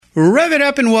Rev it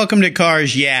up and welcome to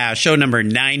Cars Yeah, show number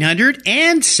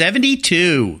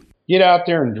 972. Get out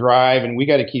there and drive, and we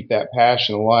got to keep that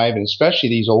passion alive, and especially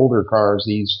these older cars,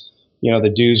 these, the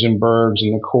Duesenbergs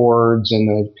and the Accords and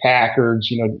the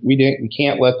Packards. We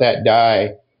can't let that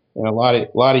die. And a lot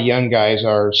of young guys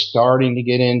are starting to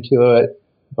get into it,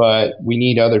 but we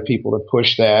need other people to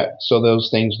push that so those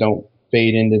things don't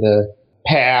fade into the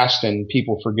past and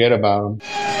people forget about them.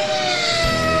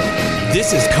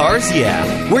 This is Cars Yeah,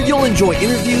 where you'll enjoy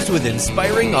interviews with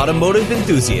inspiring automotive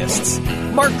enthusiasts.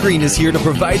 Mark Green is here to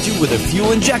provide you with a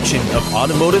fuel injection of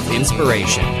automotive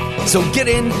inspiration. So get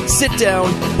in, sit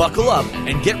down, buckle up,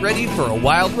 and get ready for a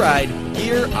wild ride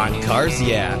here on Cars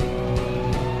Yeah.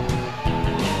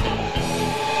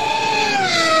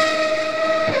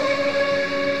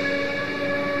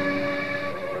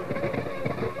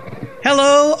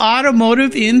 Hello,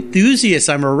 automotive enthusiasts.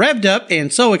 I'm revved up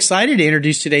and so excited to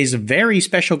introduce today's very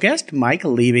special guest, Mike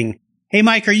Liebing. Hey,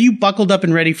 Mike, are you buckled up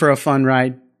and ready for a fun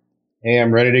ride? Hey,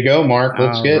 I'm ready to go, Mark.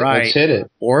 Let's hit it.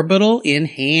 Orbital in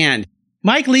hand.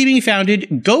 Mike Liebing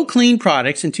founded Go Clean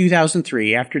Products in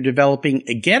 2003 after developing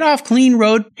a Get Off Clean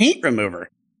Road paint remover.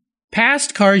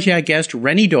 Past Cars Yeah guest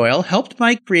Rennie Doyle helped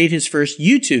Mike create his first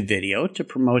YouTube video to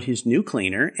promote his new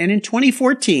cleaner, and in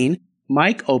 2014,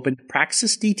 Mike opened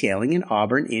Praxis Detailing in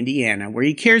Auburn, Indiana, where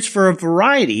he cares for a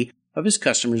variety of his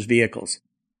customers' vehicles.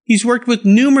 He's worked with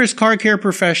numerous car care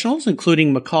professionals,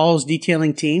 including McCall's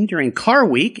detailing team during Car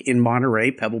Week in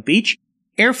Monterey, Pebble Beach,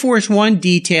 Air Force One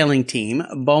detailing team,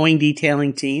 Boeing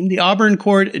detailing team, the Auburn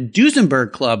Cord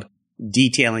Duesenberg Club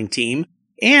detailing team,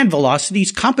 and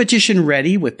Velocity's Competition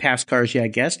Ready with past Cars Yeah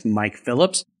guest Mike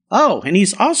Phillips. Oh, and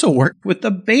he's also worked with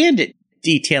the Bandit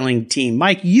detailing team.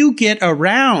 Mike, you get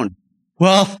around.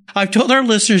 Well, I've told our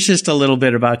listeners just a little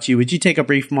bit about you. Would you take a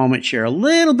brief moment, share a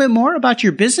little bit more about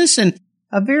your business and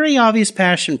a very obvious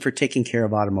passion for taking care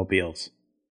of automobiles?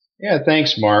 Yeah,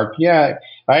 thanks, Mark. Yeah,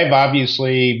 I've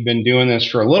obviously been doing this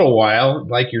for a little while.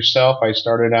 Like yourself, I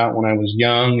started out when I was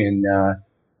young and,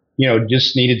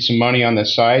 just needed some money on the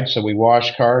side. So we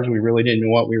washed cars. We really didn't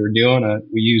know what we were doing.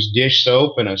 We used dish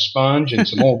soap and a sponge and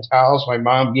some old towels my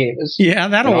mom gave us. Yeah,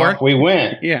 that'll work. Off we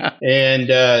went. Yeah. And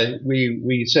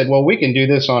we said, well, we can do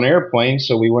this on airplanes.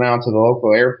 So we went out to the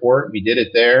local airport. We did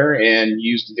it there and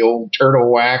used the old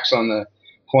turtle wax on the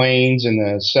planes and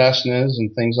the Cessnas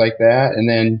and things like that. And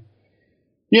then,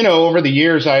 over the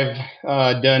years, I've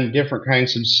done different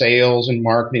kinds of sales and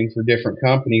marketing for different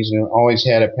companies and always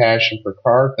had a passion for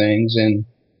car things. And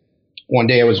one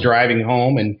day I was driving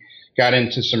home and got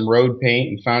into some road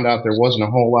paint and found out there wasn't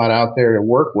a whole lot out there to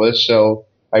work with. So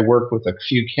I worked with a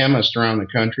few chemists around the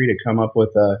country to come up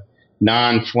with a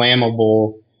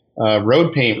non-flammable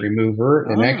road paint remover.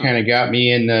 And that kind of got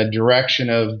me in the direction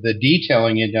of the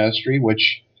detailing industry,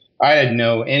 which I didn't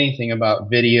know anything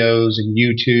about videos and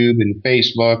YouTube and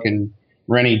Facebook, and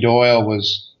Rennie Doyle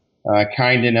was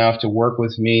kind enough to work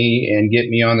with me and get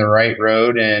me on the right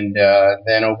road. And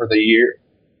then over the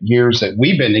years that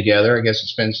we've been together, I guess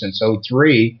it's been since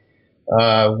 '03,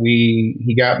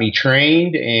 he got me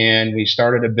trained and we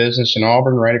started a business in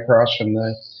Auburn right across from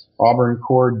the Auburn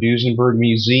Cord Duesenberg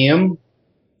Museum.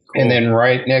 Cool. And then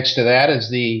right next to that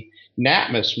is the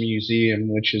NATMOS Museum,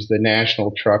 which is the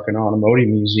National Truck and Automotive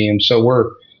Museum. So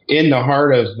we're in the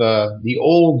heart of the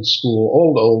old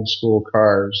school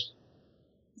cars.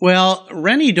 Well,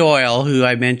 Rennie Doyle, who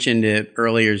I mentioned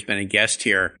earlier, has been a guest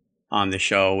here on the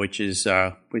show, which is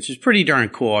pretty darn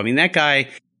cool. I mean, that guy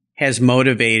has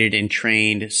motivated and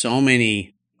trained so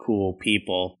many cool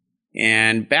people.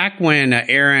 And back when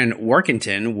Aaron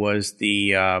Workington was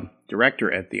the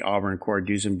director at the Auburn Cord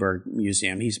Duesenberg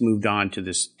Museum, he's moved on to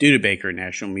the Studebaker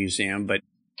National Museum, but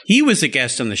he was a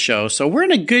guest on the show. So we're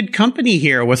in a good company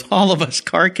here with all of us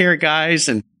car care guys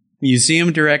and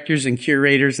museum directors and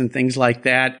curators and things like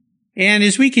that. And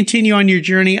as we continue on your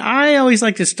journey, I always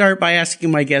like to start by asking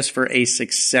my guests for a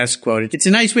success quote. It's a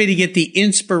nice way to get the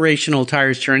inspirational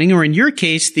tires turning, or in your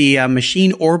case, the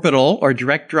machine orbital or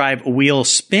direct drive wheel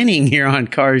spinning here on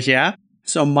Cars Yeah.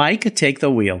 So Mike, take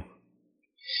the wheel.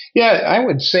 Yeah, I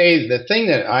would say the thing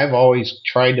that I've always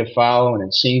tried to follow, and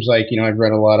it seems like, I've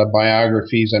read a lot of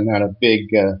biographies. I'm not a big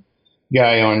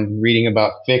guy on reading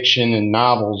about fiction and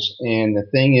novels. And the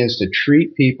thing is to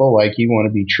treat people like you want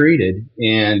to be treated.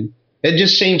 And it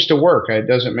just seems to work. It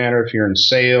doesn't matter if you're in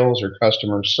sales or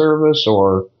customer service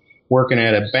or working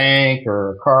at a bank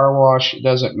or a car wash. It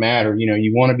doesn't matter.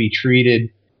 You want to be treated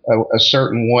a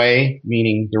certain way,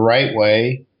 meaning the right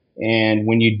way. And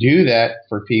when you do that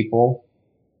for people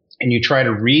and you try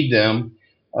to read them,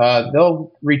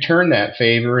 they'll return that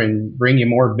favor and bring you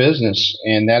more business.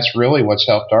 And that's really what's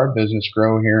helped our business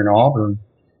grow here in Auburn.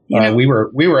 we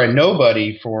were a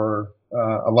nobody for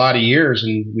a lot of years,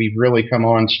 and we've really come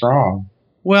on strong.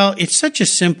 Well, it's such a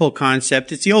simple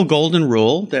concept. It's the old golden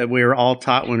rule that we were all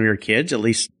taught when we were kids. At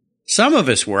least some of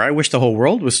us were. I wish the whole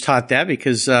world was taught that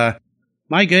because,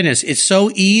 my goodness, it's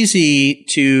so easy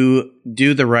to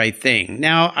do the right thing.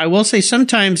 Now, I will say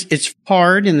sometimes it's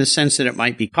hard in the sense that it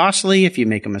might be costly if you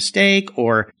make a mistake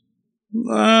or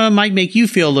might make you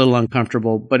feel a little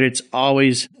uncomfortable, but it's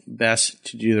always best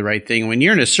to do the right thing. When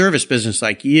you're in a service business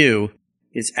like you,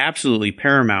 it's absolutely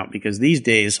paramount because these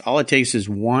days, all it takes is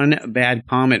one bad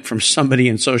comment from somebody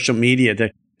in social media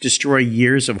to destroy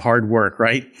years of hard work,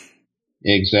 right?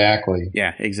 Exactly.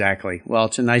 Yeah, exactly. Well,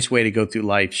 it's a nice way to go through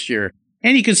life, sure.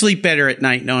 And you can sleep better at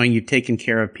night knowing you've taken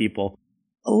care of people.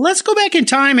 Let's go back in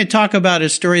time and talk about a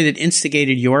story that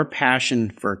instigated your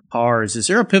passion for cars. Is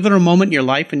there a pivotal moment in your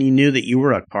life when you knew that you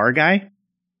were a car guy?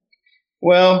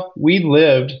 Well, we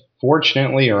lived,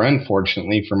 fortunately or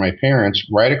unfortunately for my parents,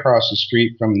 right across the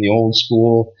street from the old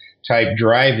school type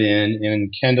drive-in in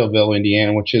Kendallville,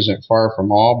 Indiana, which isn't far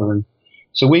from Auburn.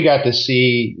 So we got to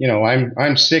see,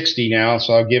 I'm 60 now,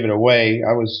 so I'll give it away.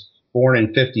 I was born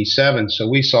in 57, so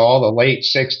we saw all the late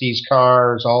 60s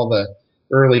cars, all the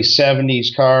early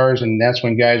 70s cars, and that's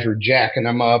when guys were jacking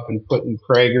them up and putting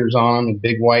Kragers on them and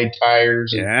big wide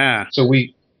tires. Yeah. So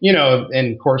we,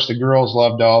 and of course the girls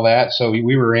loved all that, so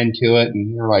we were into it,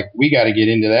 and we were like, we got to get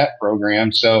into that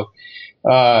program. So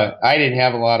I didn't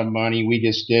have a lot of money. We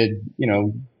just did,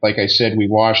 like I said, we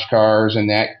washed cars, and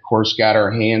that, of course, got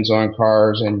our hands on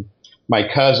cars. And my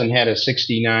cousin had a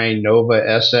 69 Nova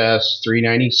SS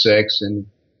 396, and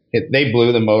they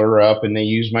blew the motor up, and they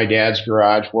used my dad's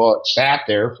garage. Well, it sat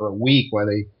there for a week while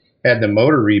they had the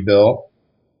motor rebuilt.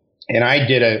 And I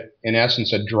did in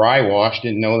essence, a dry wash.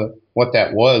 Didn't know what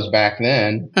that was back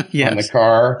then yes. on the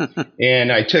car.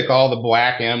 And I took all the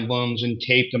black emblems and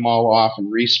taped them all off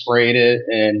and resprayed it.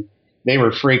 And they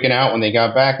were freaking out when they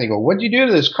got back. They go, "What'd you do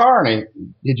to this car?" And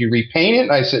did you repaint it?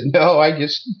 And I said, "No, I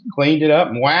just cleaned it up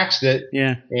and waxed it."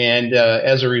 Yeah. And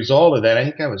as a result of that, I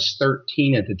think I was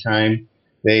 13 at the time.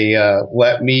 They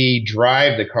let me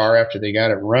drive the car after they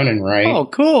got it running right. Oh,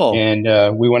 cool.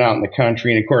 And we went out in the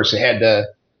country. And, of course, it had the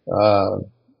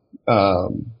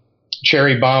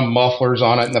cherry bomb mufflers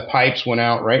on it, and the pipes went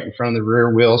out right in front of the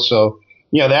rear wheel. So,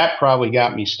 that probably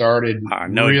got me started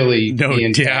no being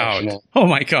doubt. passionate. Oh,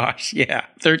 my gosh. Yeah.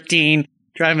 13,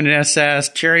 driving an SS,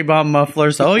 cherry bomb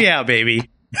mufflers. Oh, yeah, baby.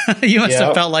 You must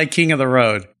have felt like king of the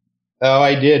road. Oh,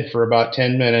 I did for about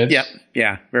 10 minutes. Yep.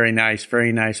 Yeah. Very nice.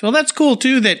 Very nice. Well, that's cool,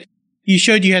 too, that you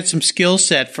showed you had some skill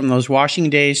set from those washing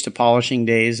days to polishing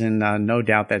days, and no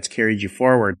doubt that's carried you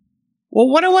forward. Well,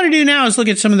 what I want to do now is look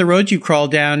at some of the roads you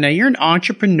crawled down. Now, you're an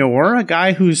entrepreneur, a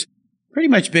guy who's pretty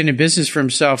much been in business for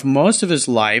himself most of his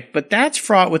life, but that's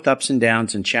fraught with ups and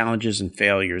downs and challenges and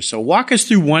failures. So walk us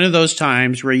through one of those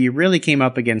times where you really came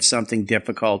up against something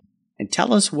difficult and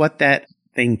tell us what that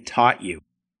thing taught you.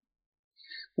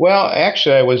 Well,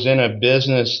 actually, I was in a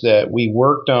business that we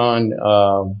worked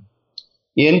on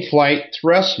in-flight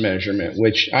thrust measurement,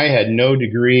 which I had no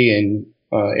degree in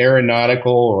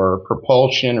aeronautical or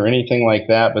propulsion or anything like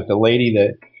that. But the lady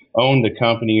that owned the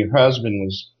company, her husband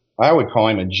was, I would call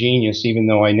him a genius, even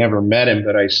though I never met him,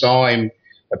 but I saw him,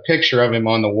 a picture of him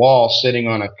on the wall sitting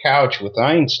on a couch with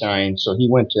Einstein. So he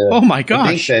went to, oh my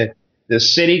gosh, I think the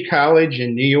City College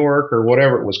in New York or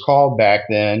whatever it was called back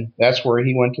then. That's where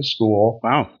he went to school.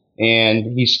 Wow.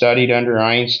 And he studied under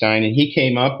Einstein, and he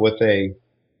came up with a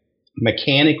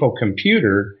mechanical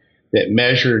computer that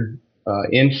measured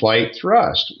in-flight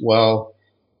thrust. Well,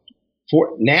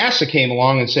 NASA came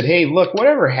along and said, "Hey, look,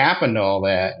 whatever happened to all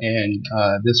that?" And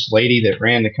this lady that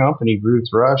ran the company, Ruth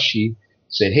Rush, she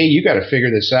said, "Hey, you got to figure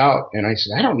this out." And I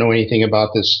said, "I don't know anything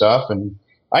about this stuff." And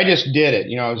I just did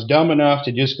it. I was dumb enough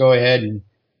to just go ahead and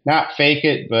not fake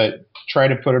it, but try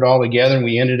to put it all together. And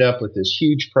we ended up with this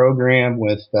huge program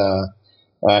with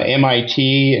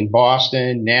MIT in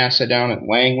Boston, NASA down at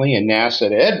Langley, and NASA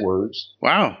at Edwards.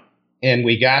 Wow. And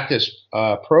we got this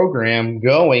program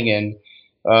going, and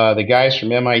the guys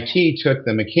from MIT took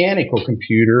the mechanical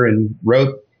computer and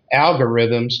wrote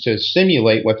algorithms to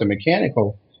simulate what the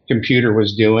mechanical computer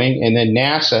was doing. And then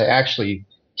NASA actually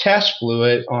test flew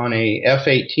it on a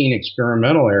F-18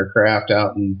 experimental aircraft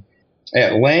out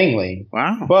at Langley.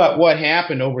 Wow. But what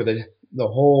happened over the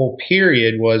whole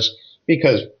period was,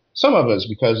 because some of us,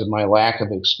 because of my lack of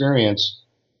experience,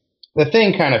 the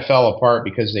thing kind of fell apart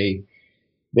because they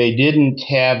didn't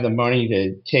have the money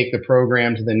to take the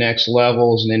program to the next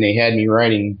levels. And then they had me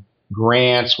writing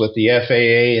grants with the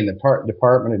FAA and the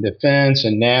Department of Defense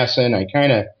and NASA. And I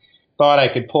kind of thought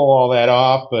I could pull all that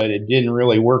off, but it didn't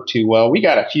really work too well. We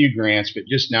got a few grants, but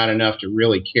just not enough to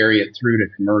really carry it through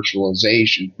to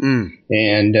commercialization.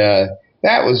 And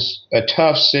that was a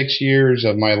tough 6 years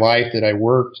of my life that I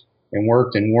worked and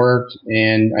worked and worked.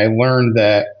 And I learned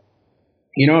that,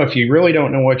 you know, if you really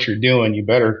don't know what you're doing, you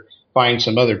better find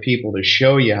some other people to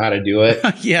show you how to do it.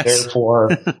 Yes. Therefore,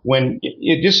 when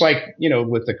it just like, you know,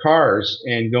 with the cars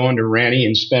and going to Rennie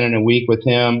and spending a week with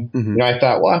him, you know, I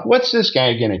thought, well, what's this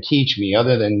guy going to teach me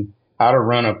other than how to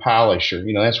run a polisher?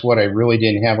 You know, that's what I really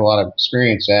didn't have a lot of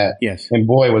experience at. Yes. And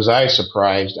boy, was I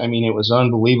surprised. I mean, it was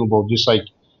unbelievable. Just like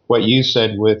what you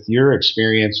said with your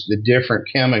experience, the different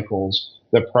chemicals,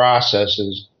 the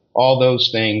processes, all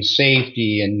those things,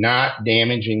 safety and not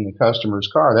damaging the customer's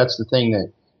car. That's the thing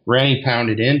that Rennie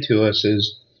pounded into us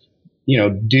is, you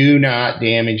know, do not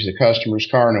damage the customer's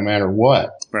car no matter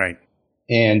what. Right.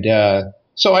 And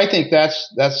so I think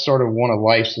that's sort of one of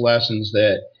life's lessons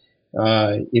that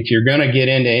if you're going to get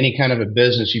into any kind of a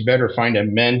business, you better find a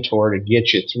mentor to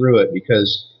get you through it,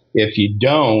 because if you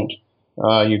don't,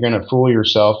 you're going to fool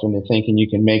yourself into thinking you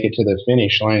can make it to the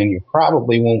finish line, and you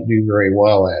probably won't do very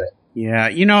well at it. Yeah.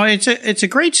 You know, it's a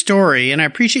great story, and I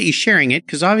appreciate you sharing it,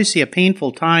 because obviously a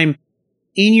painful time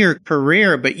in your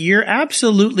career, but you're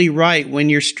absolutely right. When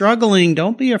you're struggling,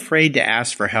 don't be afraid to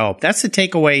ask for help. That's the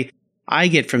takeaway I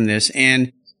get from this.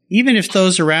 And even if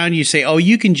those around you say, oh,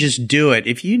 you can just do it,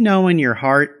 if you know in your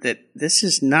heart that this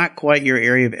is not quite your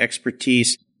area of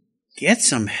expertise, get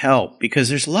some help, because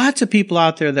there's lots of people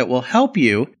out there that will help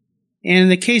you. And in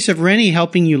the case of Rennie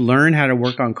helping you learn how to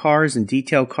work on cars and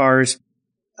detail cars,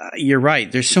 you're right.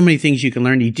 There's so many things you can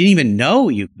learn you didn't even know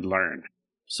you could learn.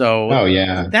 So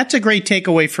that's a great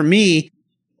takeaway for me.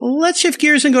 Let's shift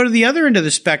gears and go to the other end of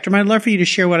the spectrum. I'd love for you to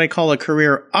share what I call a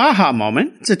career aha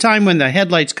moment. It's a time when the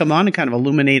headlights come on and kind of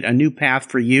illuminate a new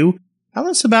path for you. Tell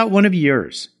us about one of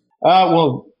yours.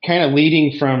 Well, kind of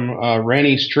leading from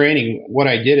Rennie's training, what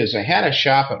I did is I had a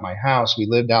shop at my house. We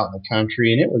lived out in the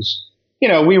country, and it was, you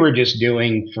know, we were just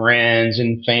doing friends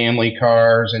and family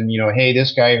cars and, you know, hey,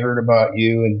 this guy heard about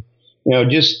you. And, you know,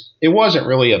 just, it wasn't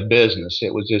really a business.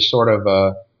 It was just sort of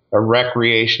a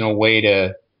recreational way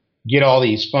to get all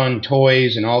these fun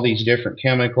toys and all these different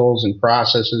chemicals and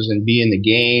processes and be in the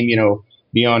game, you know,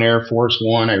 be on Air Force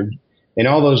One. And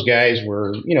all those guys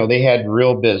were, you know, they had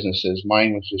real businesses.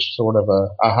 Mine was just sort of a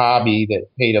hobby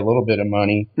that paid a little bit of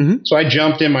money. So I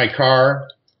jumped in my car,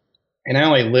 and I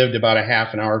only lived about a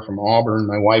half an hour from Auburn.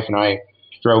 My wife and I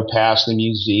drove past the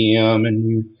museum, and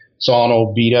we saw an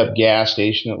old beat up gas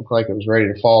station that looked like it was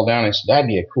ready to fall down. I said, that'd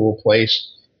be a cool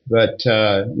place. But,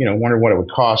 you know, wonder what it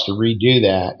would cost to redo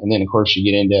that. And then, of course, you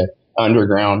get into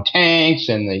underground tanks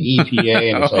and the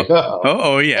EPA, and it's like,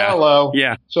 hello.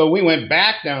 Yeah. So we went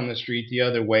back down the street the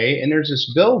other way, and there's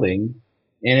this building,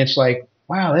 and it's like,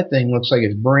 wow, that thing looks like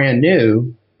it's brand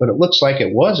new, but it looks like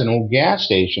it was an old gas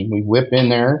station. We whip in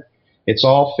there. It's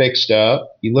all fixed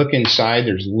up. You look inside,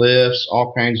 there's lifts,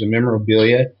 all kinds of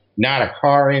memorabilia, not a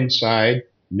car inside,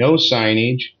 no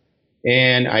signage.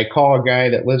 And I call a guy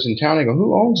that lives in town. I go,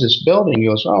 who owns this building? He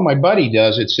goes, oh, my buddy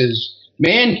does. It's his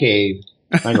man cave.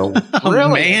 I go,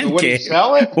 really? Man would cave. He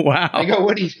sell it? Wow. I go,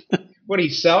 would he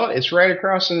sell it? It's right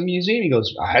across from the museum. He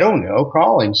goes, I don't know.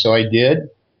 Call him. So I did.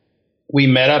 We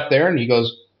met up there, and he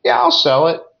goes, yeah, I'll sell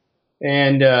it.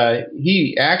 And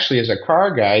he actually is a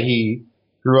car guy. He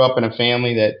grew up in a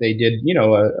family that they did, you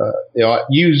know, a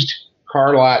used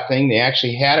car lot thing. They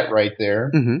actually had it right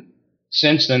there.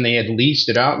 Since then, they had leased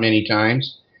it out many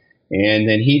times. And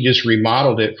then he just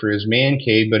remodeled it for his man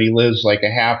cave, but he lives like a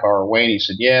half hour away. And he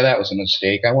said, yeah, that was a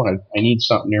mistake. I need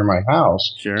something near my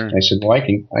house. Sure. And I said, well, I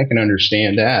can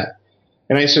understand that.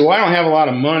 And I said, well, I don't have a lot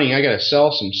of money. I got to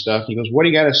sell some stuff. He goes, what do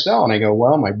you got to sell? And I go,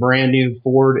 well, my brand new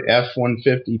Ford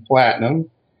F-150 Platinum,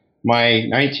 my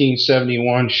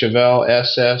 1971 Chevelle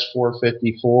SS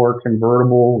 454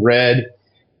 convertible red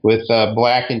with a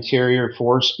black interior,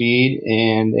 4-speed,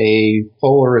 and a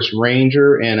Polaris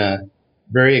Ranger and a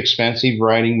very expensive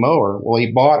riding mower. Well,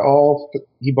 he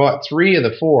bought 3 of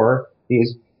the 4.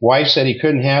 His wife said he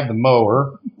couldn't have the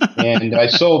mower, and I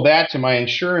sold that to my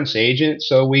insurance agent,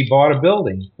 so we bought a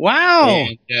building. Wow.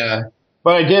 And,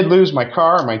 but I did lose my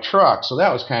car and my truck, so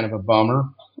that was kind of a bummer.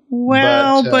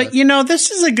 Well, but you know, this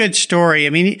is a good story.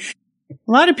 I mean,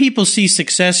 a lot of people see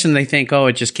success and they think, oh,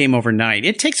 it just came overnight.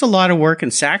 It takes a lot of work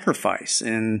and sacrifice.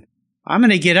 And I'm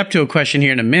going to get up to a question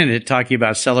here in a minute talking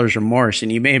about seller's remorse,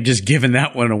 and you may have just given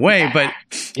that one away. But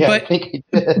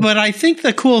but I think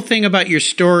the cool thing about your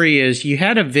story is you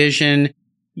had a vision.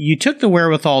 You took the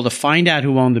wherewithal to find out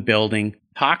who owned the building,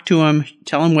 talk to him,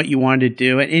 tell him what you wanted to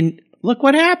do, and look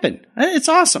what happened. It's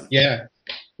awesome. Yeah.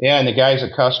 Yeah, and the guy's a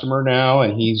customer now,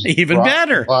 and he's even brought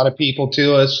better. a lot of people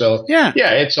to us. So yeah,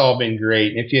 it's all been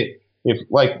great. If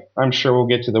like, I'm sure we'll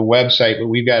get to the website, but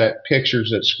we've got pictures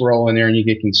that scroll in there, and you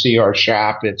can see our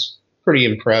shop. It's pretty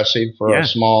impressive for a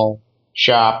small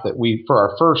shop for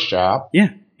our first shop.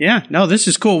 Yeah. No, this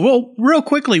is cool. Well, real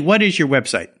quickly, what is your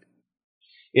website?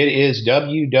 It is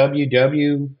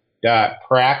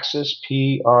www.praxis,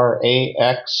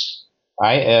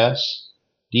 Praxis,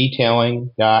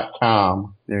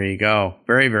 detailing.com. There you go.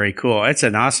 Very, very cool. That's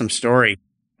an awesome story.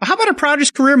 How about a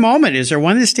proudest career moment? Is there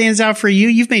one that stands out for you?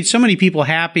 You've made so many people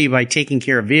happy by taking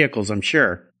care of vehicles, I'm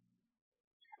sure.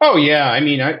 Oh, yeah. I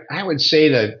mean, I would say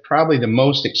that probably the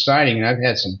most exciting, and I've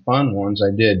had some fun ones. I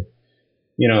did,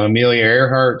 Amelia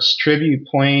Earhart's tribute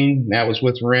plane. That was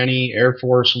with Rennie, Air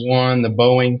Force One, the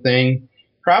Boeing thing.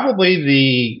 Probably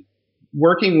the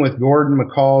working with Gordon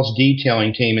McCall's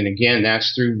detailing team. And again,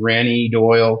 that's through Rennie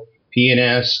Doyle,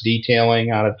 P&S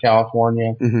Detailing out of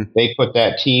California. Mm-hmm. They put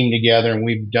that team together, and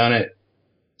we've done it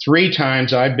 3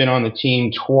 times. I've been on the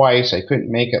team twice. I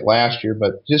couldn't make it last year,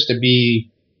 but just to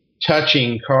be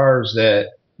touching cars that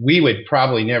we would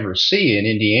probably never see in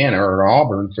Indiana or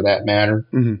Auburn for that matter,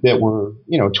 that were,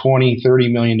 $20,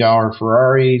 $30 million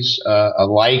Ferraris, a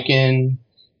Lycan,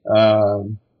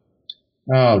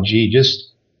 just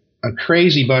a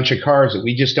crazy bunch of cars that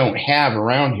we just don't have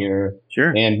around here.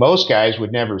 Sure. And most guys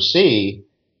would never see.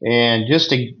 And just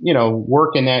to,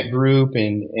 work in that group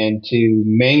and to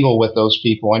mingle with those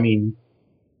people. I mean,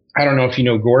 I don't know if you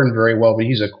know Gordon very well, but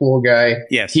he's a cool guy.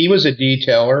 Yes. He was a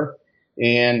detailer,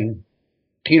 and,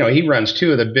 he runs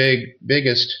 2 of the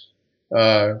biggest,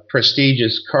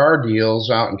 prestigious car deals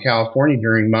out in California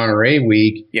during Monterey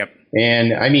Week. Yep.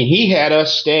 And I mean, he had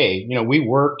us stay. We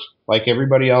worked like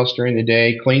everybody else during the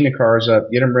day, clean the cars up,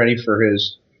 get them ready for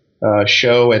his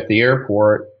show at the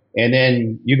airport. And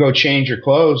then you go change your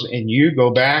clothes and you go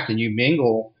back and you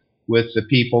mingle with the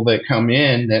people that come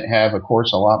in that have, of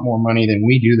course, a lot more money than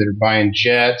we do, that are buying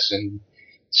jets, and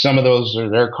some of those are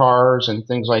their cars and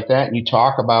things like that. And you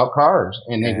talk about cars,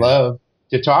 and they love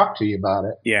to talk to you about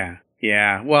it. Yeah.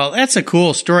 Well, that's a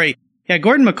cool story. Yeah,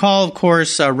 Gordon McCall, of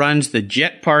course, runs the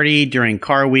Jet Party during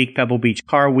Car Week, Pebble Beach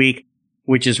Car Week,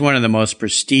 which is one of the most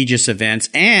prestigious events.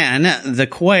 And the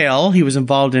Quail, he was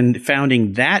involved in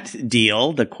founding that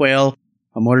deal, the Quail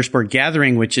Motorsport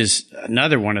Gathering, which is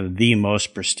another one of the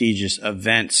most prestigious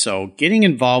events. So getting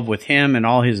involved with him and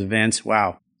all his events,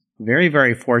 wow, very,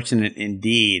 very fortunate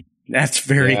indeed. That's a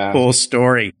very cool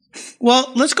story.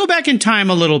 Well, let's go back in time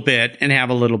a little bit and have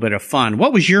a little bit of fun.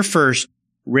 What was your first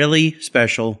really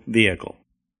special vehicle?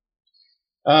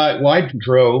 Well, I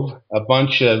drove a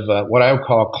bunch of what I would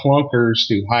call clunkers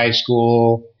through high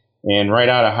school and right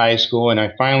out of high school. And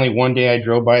I finally, one day I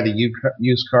drove by the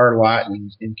used car lot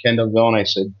in Kendallville, and I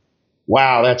said,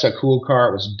 wow, that's a cool car.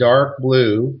 It was dark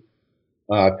blue,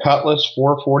 Cutlass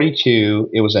 442.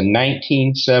 It was a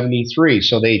 1973.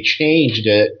 So they changed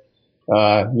it.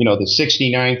 The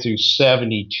 69 through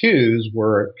 72s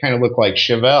were kind of looked like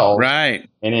Chevelles. Right.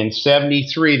 And in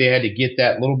 73, they had to get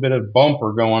that little bit of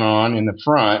bumper going on in the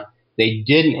front. They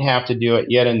didn't have to do it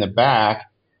yet in the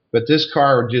back, but this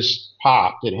car just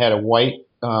popped. It had a white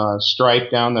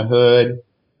stripe down the hood.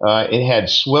 It had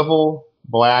swivel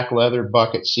black leather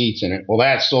bucket seats in it. Well,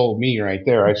 that sold me right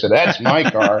there. I said, that's my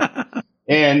car.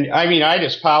 And I mean, I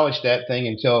just polished that thing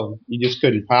until you just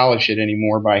couldn't polish it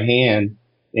anymore by hand.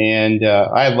 And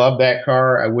I love that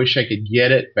car. I wish I could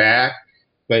get it back,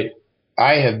 but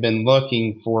I have been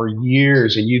looking for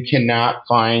years, and you cannot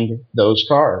find those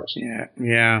cars.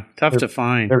 Yeah, tough to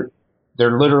find.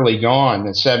 They're literally gone,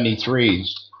 the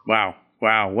 73s. Wow,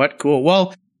 what cool.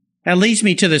 Well, that leads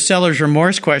me to the seller's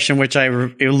remorse question, which I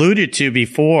alluded to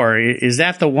before. Is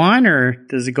that the one, or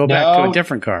does it go back to a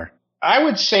different car? I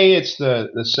would say it's the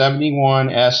 71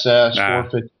 SS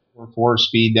 454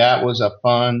 4-speed. That was a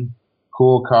fun,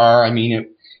 cool car. I mean,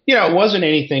 it wasn't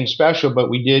anything special, but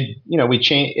we did, we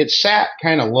changed. It sat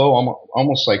kind of low,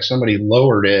 almost like somebody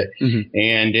lowered it,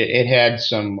 and it had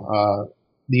some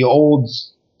the old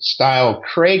style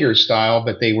Traeger style,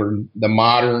 but they were the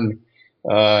modern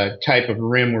type of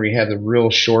rim where you have the real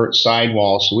short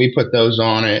sidewall. So we put those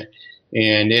on it,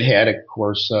 and it had, of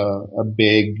course, a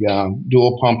big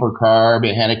dual pumper carb.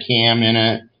 It had a cam in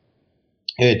it.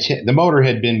 The motor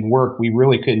had been worked. We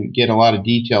really couldn't get a lot of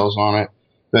details on it.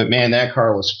 But, man, that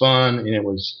car was fun, and it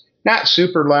was not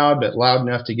super loud, but loud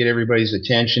enough to get everybody's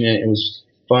attention. And it was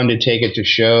fun to take it to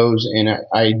shows, and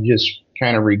I just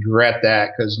kind of regret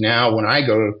that, because now when I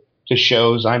go to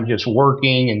shows, I'm just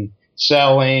working and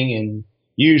selling, and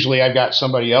usually I've got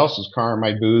somebody else's car in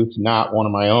my booth, not one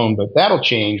of my own. But that'll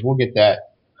change. We'll get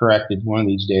that corrected one of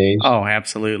these days. Oh,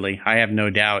 absolutely. I have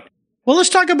no doubt. Well, let's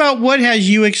talk about what has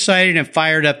you excited and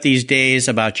fired up these days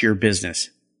about your business.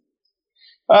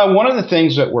 One of the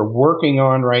things that we're working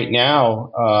on right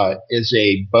now is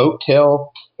a Boat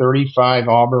Tail 35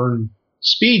 Auburn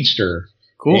Speedster.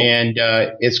 Cool. And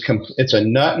it's a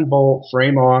nut and bolt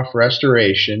frame off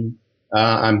restoration.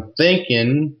 I'm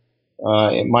thinking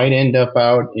it might end up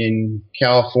out in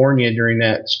California during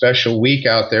that special week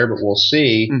out there, but we'll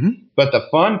see. Mm-hmm. But the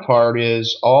fun part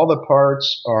is all the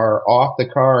parts are off the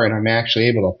car, and I'm actually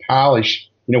able to polish.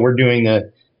 We're doing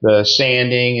the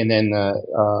sanding and then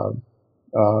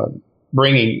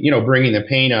bringing the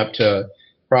paint up to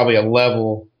probably a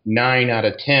level 9 out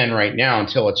of 10 right now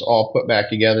until it's all put back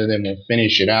together. Then we'll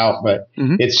finish it out. But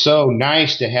It's so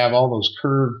nice to have all those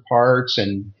curved parts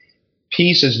and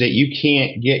pieces that you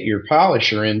can't get your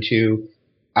polisher into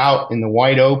out in the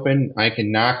wide open. I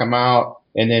can knock them out.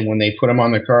 And then when they put them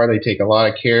on the car, they take a lot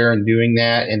of care in doing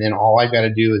that. And then all I've got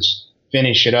to do is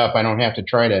finish it up. I don't have to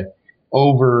try to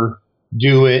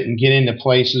overdo it and get into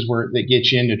places where that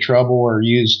gets you into trouble or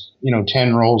use,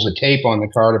 10 rolls of tape on the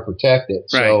car to protect it.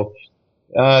 Right. So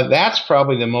that's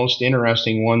probably the most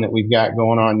interesting one that we've got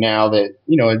going on now that,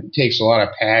 it takes a lot of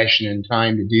passion and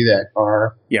time to do that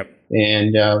car. Yep.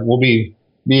 And we'll be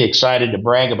excited to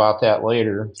brag about that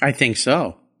later. I think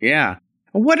so. Yeah.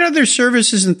 What other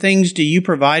services and things do you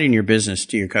provide in your business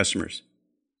to your customers?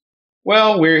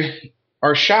 Well,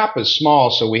 our shop is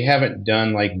small, so we haven't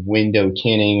done like window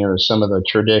tinting or some of the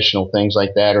traditional things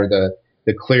like that, or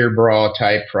the clear bra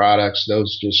type products.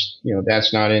 Those just,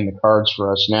 that's not in the cards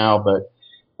for us now. But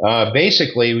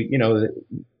basically,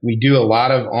 we do a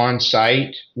lot of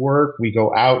on-site work. We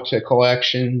go out to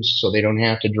collections so they don't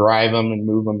have to drive them and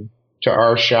move them to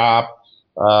our shop.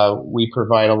 We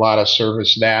provide a lot of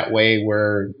service that way,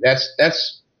 where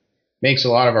that's makes a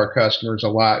lot of our customers a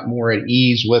lot more at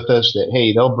ease with us, that,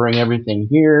 hey, they'll bring everything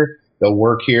here. They'll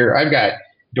work here. I've got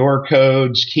door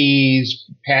codes, keys,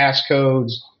 pass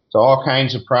codes to all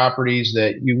kinds of properties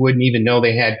that you wouldn't even know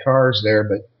they had cars there,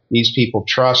 but these people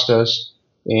trust us,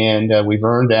 and we've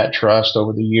earned that trust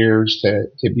over the years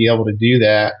to be able to do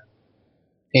that.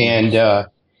 And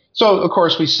so, of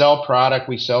course, we sell product.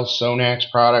 We sell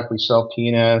Sonax product. We sell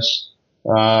P&S.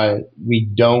 We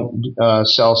don't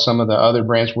sell some of the other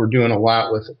brands. We're doing a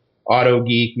lot with Auto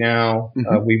Geek now.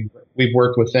 Mm-hmm. We've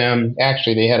worked with them.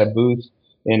 Actually, they had a booth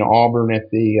in Auburn at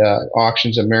the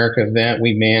Auctions America event.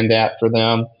 We manned that for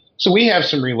them. So we have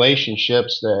some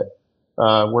relationships that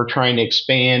we're trying to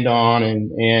expand on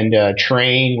and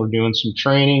train. We're doing some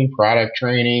training, product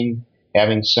training,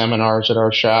 having seminars at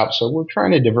our shop. So we're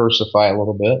trying to diversify a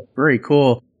little bit. Very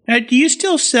cool. Now, do you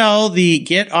still sell the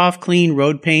Get Off Clean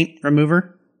road paint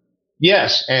remover?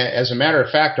 Yes. As a matter of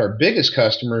fact, our biggest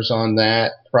customers on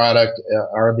that product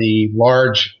are the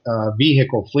large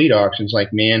vehicle fleet auctions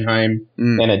like Manheim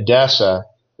and ADESA.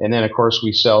 And then, of course,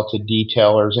 we sell to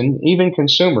detailers and even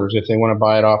consumers if they want to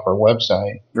buy it off our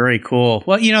website. Very cool.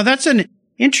 Well, that's an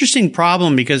interesting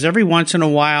problem, because every once in a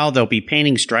while they'll be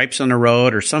painting stripes on the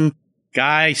road, or some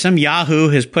Yahoo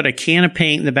has put a can of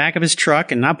paint in the back of his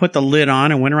truck and not put the lid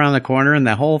on and went around the corner, and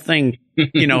the whole thing,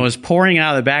 is pouring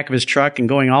out of the back of his truck and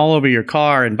going all over your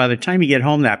car. And by the time you get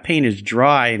home, that paint is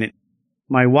dry. And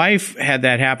my wife had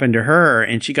that happen to her,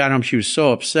 and she got home. She was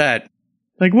so upset.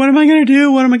 Like, what am I going to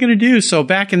do? What am I going to do? So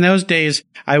back in those days,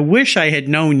 I wish I had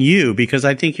known you, because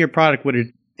I think your product would have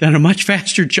done a much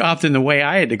faster job than the way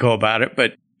I had to go about it.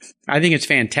 But I think it's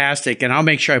fantastic, and I'll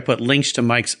make sure I put links to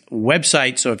Mike's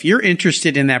website. So if you're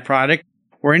interested in that product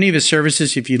or any of his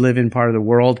services, if you live in part of the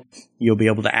world, you'll be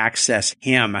able to access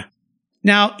him.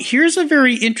 Now, here's a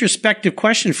very introspective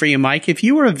question for you, Mike. If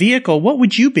you were a vehicle, what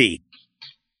would you be?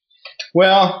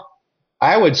 Well,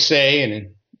 I would say,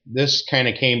 and this kind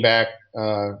of came back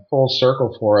full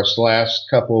circle for us the last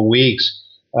couple of weeks,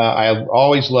 I've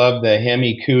always loved the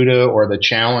Hemi Cuda or the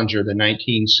Challenger, the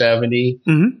 1970.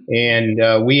 Mm-hmm.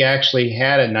 And we actually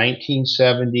had a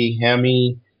 1970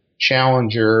 Hemi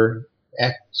Challenger,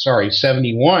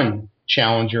 71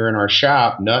 Challenger in our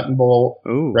shop, nut and bolt,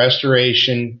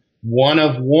 restoration, one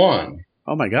of one.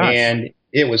 Oh, my gosh. And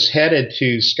it was headed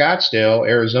to Scottsdale,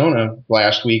 Arizona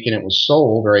last week, and it was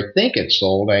sold, or I think it's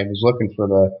sold. I was looking for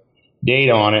the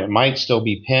date on it. It might still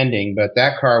be pending, but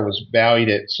that car was valued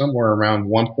at somewhere around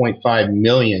 $1.5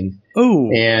 million.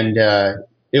 Ooh. And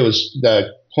it was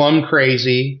the plum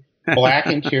crazy, black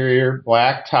interior,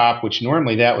 black top, which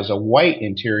normally that was a white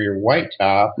interior, white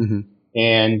top,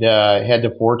 and had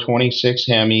the 426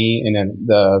 Hemi and then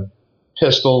the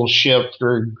pistol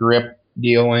shifter grip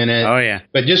deal in it. Oh, yeah.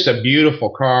 But just a beautiful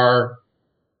car.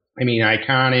 I mean,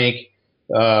 iconic.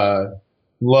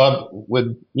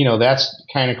 that's the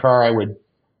kind of car I would,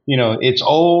 it's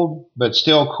old, but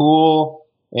still cool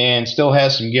and still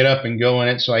has some get up and go in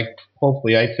it. So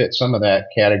hopefully I fit some of that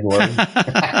category.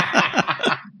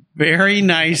 Very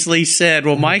nicely said.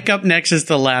 Well, Mike, up next is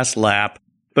the last lap.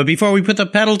 But before we put the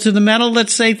pedal to the metal,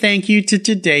 let's say thank you to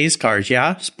today's Cars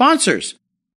Yeah sponsors.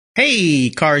 Hey,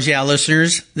 Cars Yeah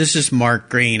listeners, this is Mark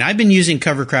Green. I've been using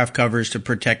Covercraft covers to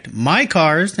protect my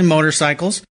cars and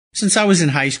motorcycles since I was in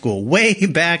high school, way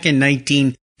back in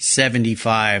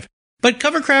 1975. But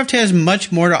Covercraft has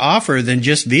much more to offer than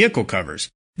just vehicle covers.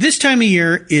 This time of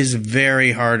year is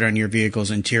very hard on your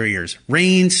vehicle's interiors.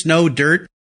 Rain, snow, dirt,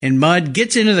 and mud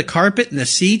gets into the carpet and the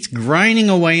seats, grinding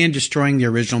away and destroying the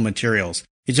original materials.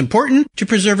 It's important to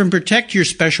preserve and protect your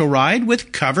special ride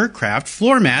with Covercraft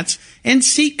floor mats and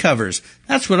seat covers.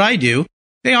 That's what I do.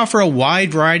 They offer a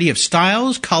wide variety of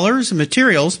styles, colors, and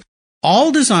materials,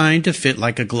 all designed to fit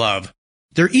like a glove.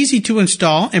 They're easy to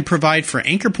install and provide for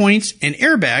anchor points and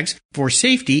airbags for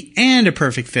safety and a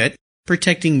perfect fit.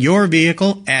 Protecting your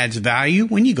vehicle adds value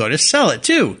when you go to sell it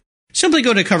too. Simply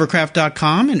go to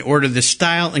covercraft.com and order the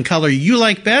style and color you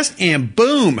like best, and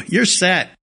boom, you're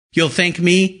set. You'll thank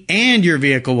me, and your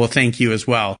vehicle will thank you as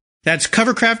well. That's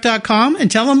covercraft.com,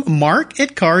 and tell them Mark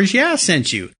at Cars Yeah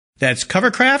sent you. That's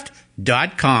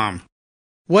covercraft.com.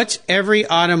 What's every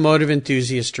automotive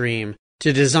enthusiast's dream?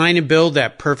 To design and build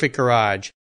that perfect garage.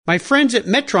 My friends at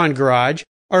Metron Garage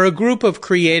are a group of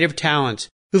creative talents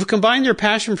who've combined their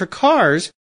passion for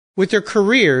cars with their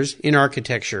careers in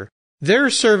architecture. Their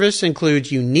service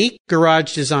includes unique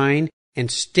garage design and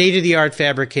state-of-the-art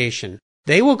fabrication.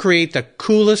 They will create the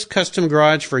coolest custom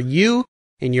garage for you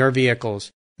and your vehicles.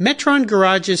 Metron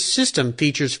Garage's system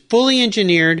features fully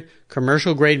engineered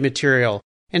commercial-grade material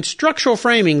and structural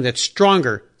framing that's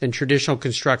stronger than traditional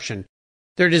construction.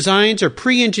 Their designs are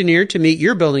pre-engineered to meet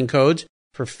your building codes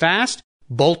for fast,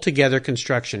 bolt-together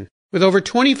construction. With over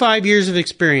 25 years of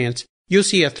experience, you'll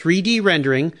see a 3D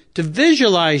rendering to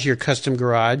visualize your custom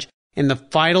garage, and the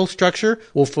final structure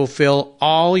will fulfill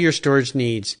all your storage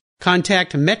needs.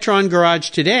 Contact Metron Garage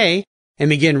today and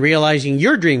begin realizing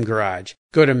your dream garage.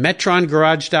 Go to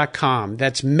metrongarage.com.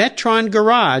 That's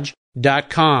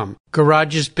metrongarage.com.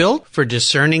 Garage is built for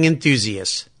discerning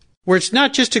enthusiasts. Where it's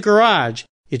not just a garage,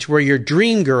 it's where your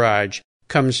dream garage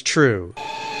comes true.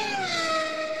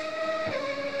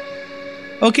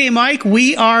 Okay, Mike,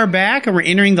 we are back and we're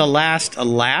entering the last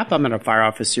lap. I'm going to fire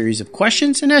off a series of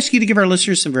questions and ask you to give our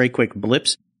listeners some very quick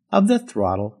blips of the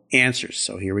throttle answers.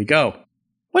 So here we go.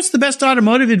 What's the best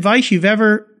automotive advice you've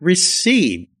ever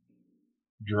received?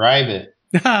 Drive it.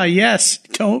 Ah, yes.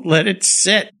 Don't let it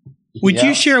sit. Would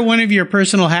you share one of your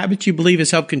personal habits you believe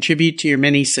has helped contribute to your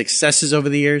many successes over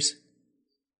the years?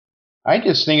 I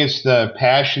just think it's the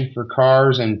passion for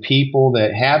cars and people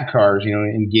that have cars,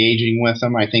 engaging with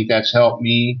them. I think that's helped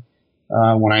me.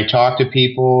 When I talk to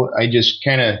people, I just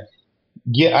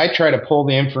I try to pull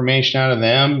the information out of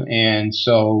them. And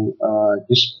so,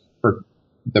 just for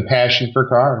the passion for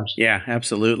cars. Yeah,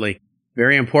 absolutely.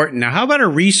 Very important. Now, how about a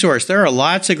resource? There are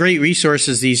lots of great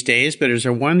resources these days, but is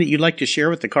there one that you'd like to share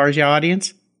with the Cars Yeah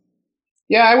audience?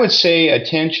 Yeah, I would say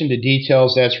Attention to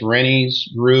Details. That's Rennie's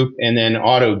group, and then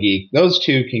Auto Geek. Those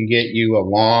two can get you a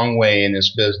long way in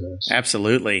this business.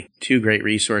 Absolutely. Two great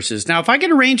resources. Now, if I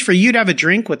could arrange for you to have a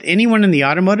drink with anyone in the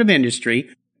automotive industry,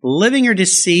 living or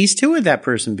deceased, who would that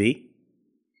person be?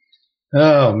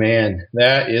 Oh, man,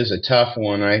 that is a tough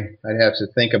one. I'd have to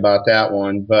think about that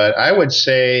one. But I would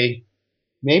say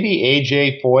maybe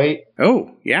A.J. Foyt.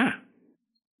 Oh, yeah.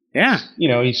 Yeah.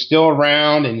 He's still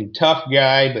around and a tough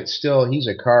guy, but still he's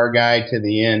a car guy to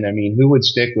the end. I mean, who would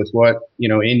stick with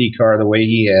IndyCar the way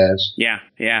he has? Yeah.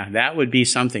 That would be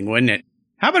something, wouldn't it?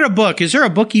 How about a book? Is there a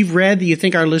book you've read that you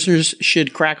think our listeners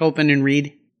should crack open and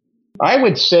read? I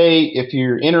would say if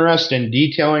you're interested in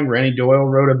detailing, Rennie Doyle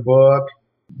wrote a book.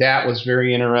 That was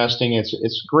very interesting.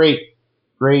 It's great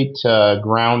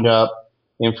ground up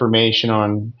information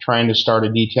on trying to start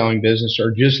a detailing business or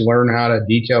just learn how to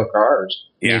detail cars.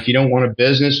 Yeah. If you don't want a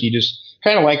business, you just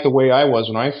kind of like the way I was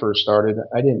when I first started.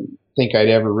 I didn't think I'd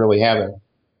ever really have a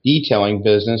detailing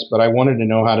business, but I wanted to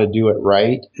know how to do it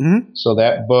right. Mm-hmm. So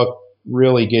that book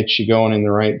really gets you going in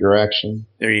the right direction.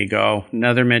 There you go.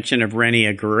 Another mention of Rennie,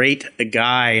 a great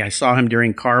guy. I saw him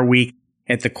during Car Week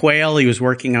at the Quail. He was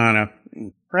working on a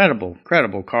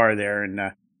incredible car there, and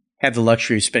had the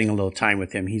luxury of spending a little time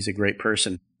with him. He's a great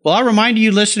person. Well, I'll remind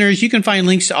you, listeners, you can find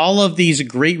links to all of these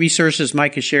great resources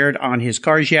Mike has shared on his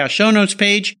Cars Yeah show notes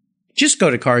page. Just go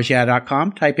to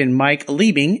carsyeah.com, type in Mike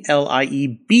Liebing,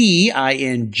 Liebing,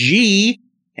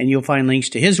 and you'll find links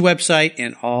to his website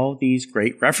and all these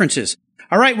great references.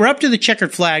 All right, we're up to the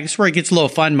checkered flag. This is where it gets a little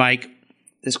fun, Mike.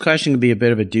 this question can be a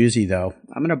bit of a doozy, though.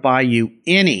 I'm going to buy you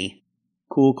any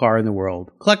cool car in the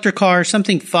world. Collector car,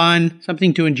 something fun,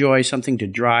 something to enjoy, something to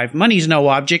drive. Money's no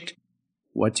object.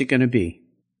 What's it going to be?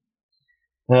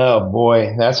 Oh,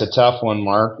 boy, that's a tough one,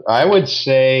 Mark. I would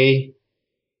say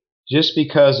just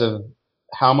because of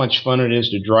how much fun it is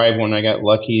to drive one, I got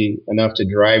lucky enough to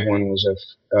drive one,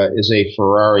 is a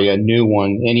Ferrari, a new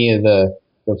one. Any of the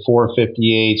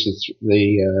 458s,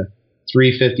 the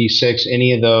 356,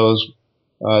 any of those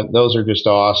are just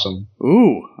awesome.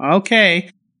 Ooh, okay.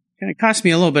 Going to cost me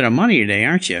a little bit of money today,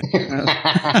 aren't you?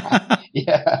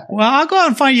 Yeah. Well, I'll go out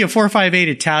and find you a 458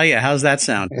 Italia. How's that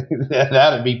sound?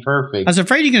 That'd be perfect. I was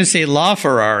afraid you're going to say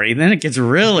LaFerrari. Then it gets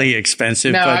really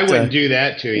expensive. No, I wouldn't do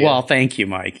that to you. Well, thank you,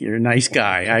 Mike. You're a nice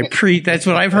guy. That's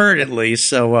what I've heard, at least.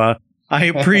 So I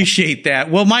appreciate that.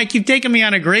 Well, Mike, you've taken me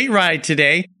on a great ride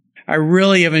today. I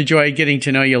really have enjoyed getting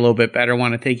to know you a little bit better. I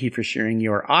want to thank you for sharing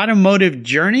your automotive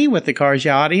journey with the Cars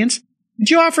Yeah audience. Would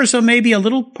you offer maybe a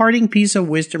little parting piece of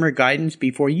wisdom or guidance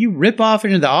before you rip off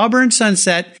into the Auburn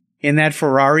sunset in that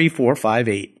Ferrari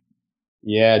 458?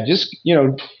 Yeah, just,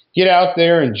 get out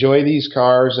there, enjoy these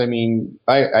cars. I mean,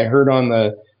 I heard on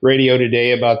the radio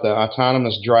today about the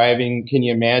autonomous driving. Can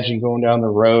you imagine going down the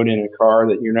road in a car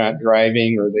that you're not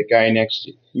driving, or the guy next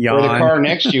to you, or the car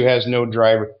next to you has no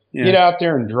driver? Yeah. Get out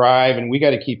there and drive, and we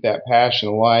got to keep that passion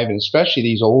alive, and especially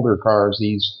these older cars,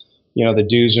 these, the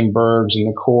Duesenbergs and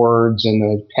the Cords and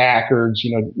the Packards.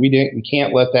 We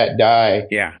can't let that die.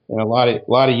 Yeah. And a lot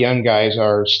of young guys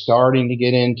are starting to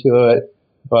get into it,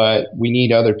 but we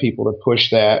need other people to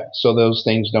push that so those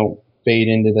things don't fade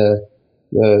into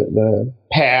the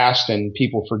past and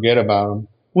people forget about them.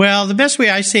 Well, the best way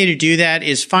I say to do that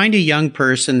is find a young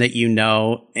person that you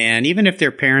know, and even if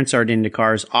their parents aren't into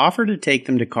cars, offer to take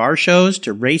them to car shows,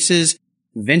 to races,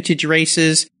 vintage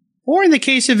races, or in the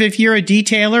case of if you're a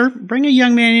detailer, bring a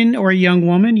young man or a young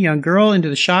woman, young girl into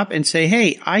the shop and say,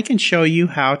 hey, I can show you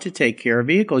how to take care of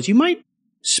vehicles. You might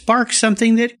spark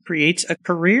something that creates a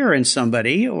career in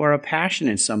somebody or a passion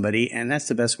in somebody, and that's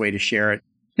the best way to share it.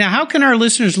 Now, how can our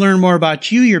listeners learn more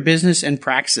about you, your business, and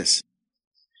Praxis?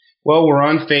 Well, we're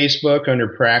on Facebook under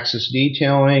Praxis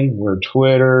Detailing. We're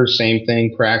Twitter, same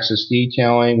thing, Praxis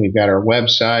Detailing. We've got our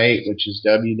website, which is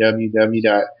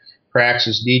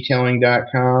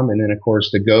www.praxisdetailing.com. And then, of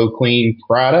course, the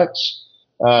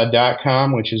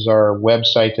GoCleanProducts.com, which is our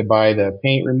website to buy the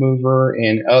paint remover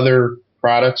and other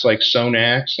products like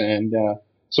Sonax. And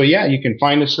so, yeah, you can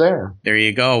find us there. There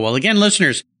you go. Well, again,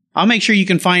 listeners, I'll make sure you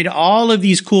can find all of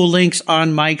these cool links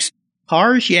on Mike's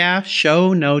Cars Yeah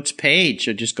show notes page.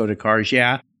 So just go to Cars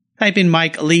Yeah, type in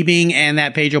Mike Liebing, and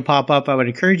that page will pop up. I would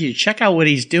encourage you to check out what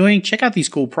he's doing. Check out these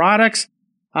cool products.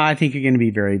 I think you're going to be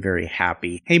very, very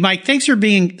happy. Hey, Mike, thanks for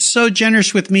being so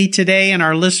generous with me today and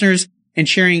our listeners and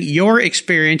sharing your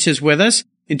experiences with us.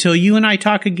 Until you and I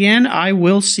talk again, I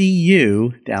will see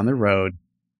you down the road.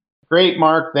 Great,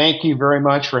 Mark. Thank you very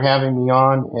much for having me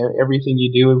on. Everything you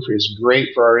do is great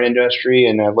for our industry,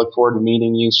 and I look forward to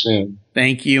meeting you soon.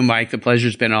 Thank you, Mike. The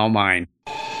pleasure's been all mine.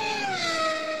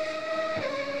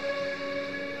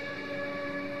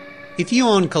 If you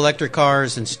own collector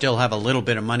cars and still have a little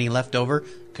bit of money left over,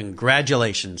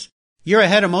 congratulations. You're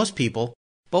ahead of most people.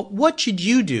 But what should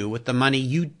you do with the money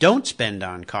you don't spend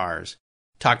on cars?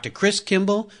 Talk to Chris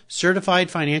Kimball,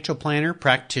 Certified Financial Planner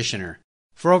Practitioner.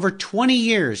 For over 20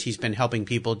 years, he's been helping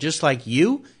people just like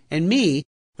you and me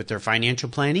with their financial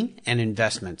planning and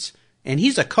investments. And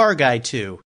he's a car guy,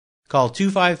 too. Call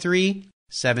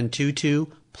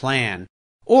 253-722-PLAN.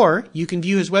 Or you can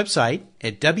view his website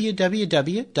at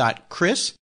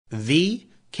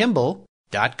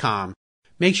www.chrisvkimball.com.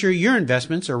 Make sure your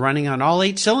investments are running on all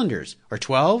 8 cylinders, or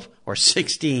 12, or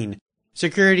 16.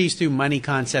 Securities through Money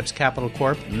Concepts Capital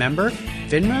Corp. Member,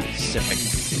 FINRA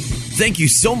SIPC. Thank you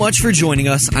so much for joining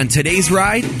us on today's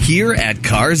ride here at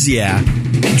Cars Yeah.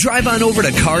 Drive on over to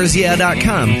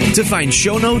carsyeah.com to find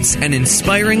show notes and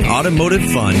inspiring automotive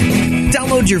fun.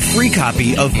 Download your free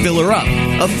copy of Filler Up,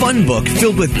 a fun book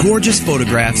filled with gorgeous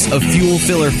photographs of fuel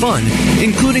filler fun,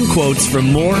 including quotes from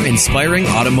more inspiring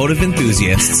automotive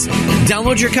enthusiasts.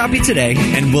 Download your copy today,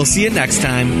 and we'll see you next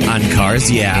time on Cars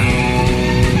Yeah.